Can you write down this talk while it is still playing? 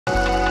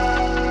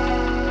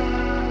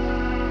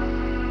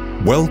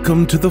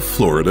Welcome to the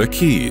Florida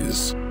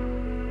Keys.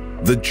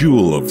 The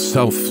jewel of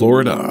South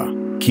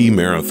Florida, Key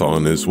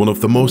Marathon is one of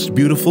the most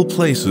beautiful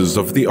places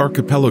of the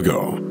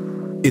archipelago.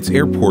 Its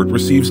airport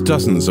receives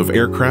dozens of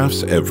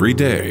aircrafts every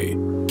day.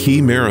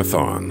 Key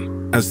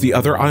Marathon, as the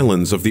other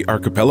islands of the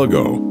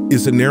archipelago,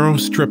 is a narrow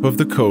strip of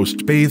the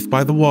coast bathed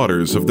by the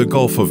waters of the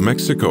Gulf of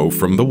Mexico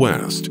from the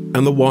west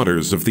and the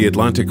waters of the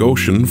Atlantic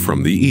Ocean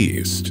from the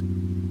east.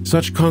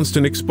 Such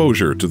constant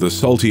exposure to the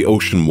salty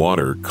ocean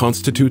water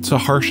constitutes a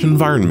harsh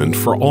environment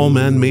for all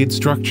man-made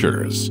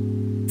structures.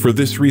 For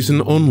this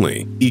reason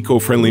only,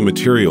 eco-friendly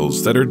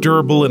materials that are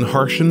durable in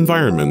harsh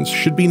environments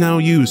should be now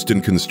used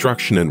in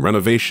construction and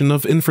renovation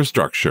of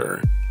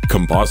infrastructure.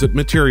 Composite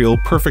material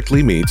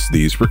perfectly meets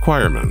these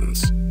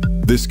requirements.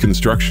 This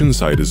construction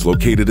site is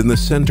located in the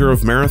center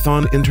of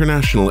Maratón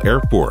International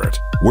Airport,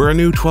 where a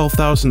new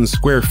 12,000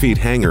 square feet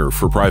hangar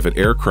for private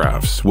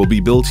aircrafts will be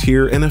built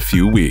here in a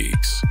few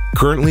weeks.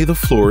 Currently, the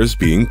floor is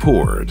being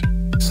poured.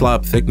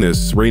 Slab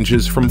thickness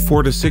ranges from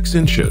 4 to 6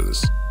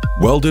 inches.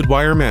 Welded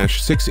wire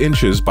mesh 6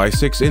 inches by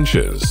 6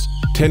 inches.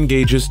 10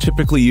 gauge is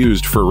typically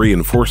used for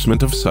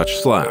reinforcement of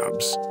such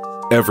slabs.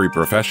 Every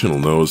professional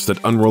knows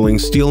that unrolling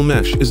steel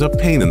mesh is a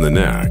pain in the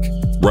neck.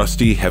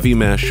 Rusty, heavy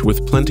mesh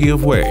with plenty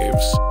of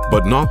waves.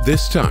 But not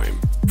this time.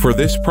 For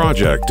this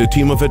project, a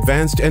team of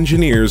advanced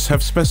engineers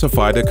have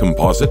specified a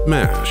composite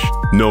mesh,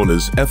 known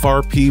as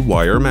FRP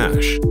wire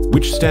mesh,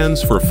 which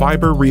stands for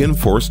Fiber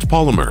Reinforced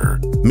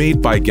Polymer,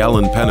 made by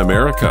Galen Pan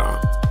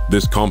America.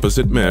 This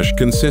composite mesh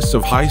consists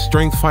of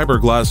high-strength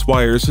fiberglass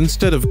wires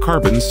instead of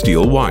carbon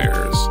steel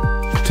wires.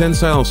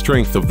 Tensile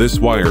strength of this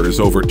wire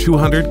is over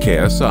 200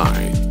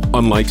 ksi.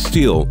 Unlike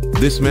steel,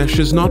 this mesh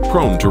is not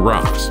prone to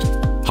rust.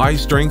 High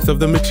strength of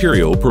the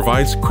material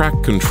provides crack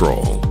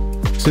control.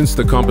 Since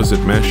the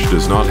composite mesh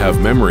does not have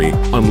memory,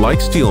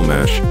 unlike steel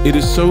mesh, it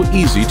is so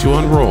easy to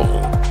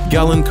unroll.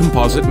 Galen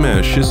composite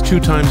mesh is 2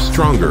 times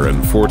stronger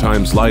and 4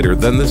 times lighter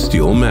than the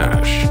steel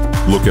mesh.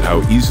 Look at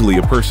how easily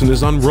a person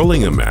is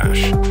unrolling a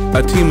mesh.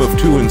 A team of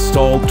 2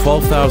 installed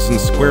 12,000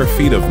 square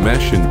feet of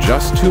mesh in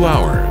just 2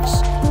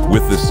 hours.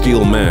 With the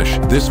steel mesh,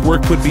 this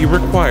work would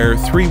require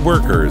 3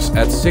 workers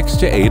at 6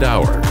 to 8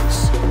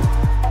 hours.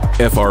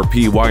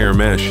 FRP wire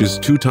mesh is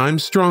 2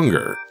 times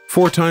stronger,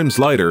 4 times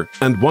lighter,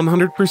 and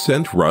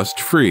 100%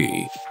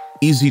 rust-free.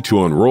 Easy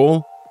to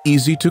unroll,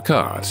 easy to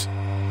cut.